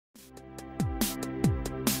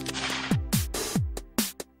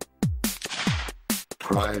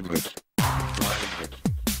private.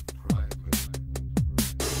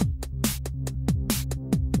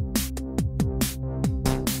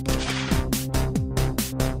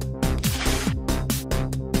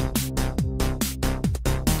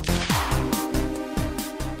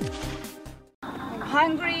 I'm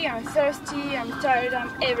hungry, I'm thirsty, I'm tired,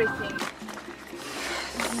 I'm everything.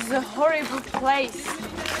 This is a horrible place.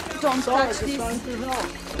 Don't touch this.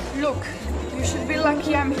 Look, you should be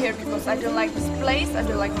lucky I'm here because I don't like this place, I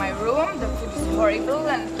don't like my room, the food is horrible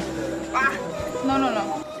and...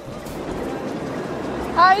 No.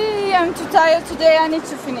 I am too tired today, I need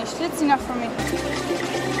to finish. It's enough for me.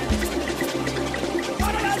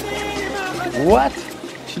 What?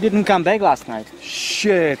 She didn't come back last night.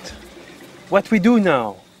 Shit! What we do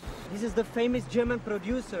now? This is the famous German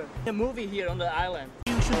producer. A movie here on the island.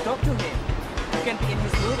 You should talk to him. You can be in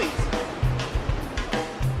his movies.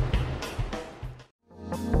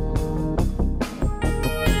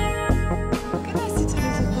 Can I sit a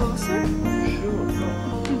little closer? Sure.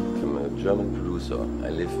 I'm a German producer. I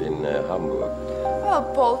live in Hamburg. Well,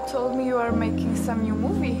 Paul told me you are making some new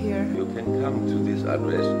movie here. You can come to this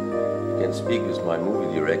address. You can speak with my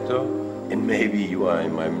movie director, and maybe you are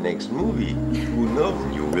in my next movie. Who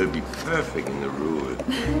knows? You will be perfect in the role.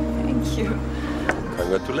 Thank you.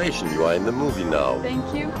 Congratulations, you are in the movie now.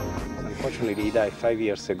 Thank you. Unfortunately, he died 5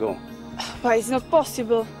 years ago. But it's not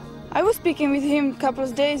possible. I was speaking with him a couple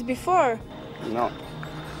of days before. No.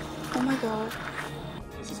 Oh my God.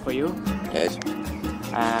 This is for you. Yes.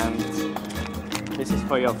 And this is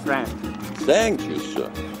for your friend. Thank you, sir.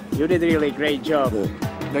 You did a really great job.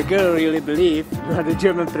 The girl really believed you are the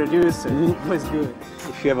German producer. It was good.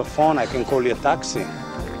 If you have a phone, I can call you a taxi.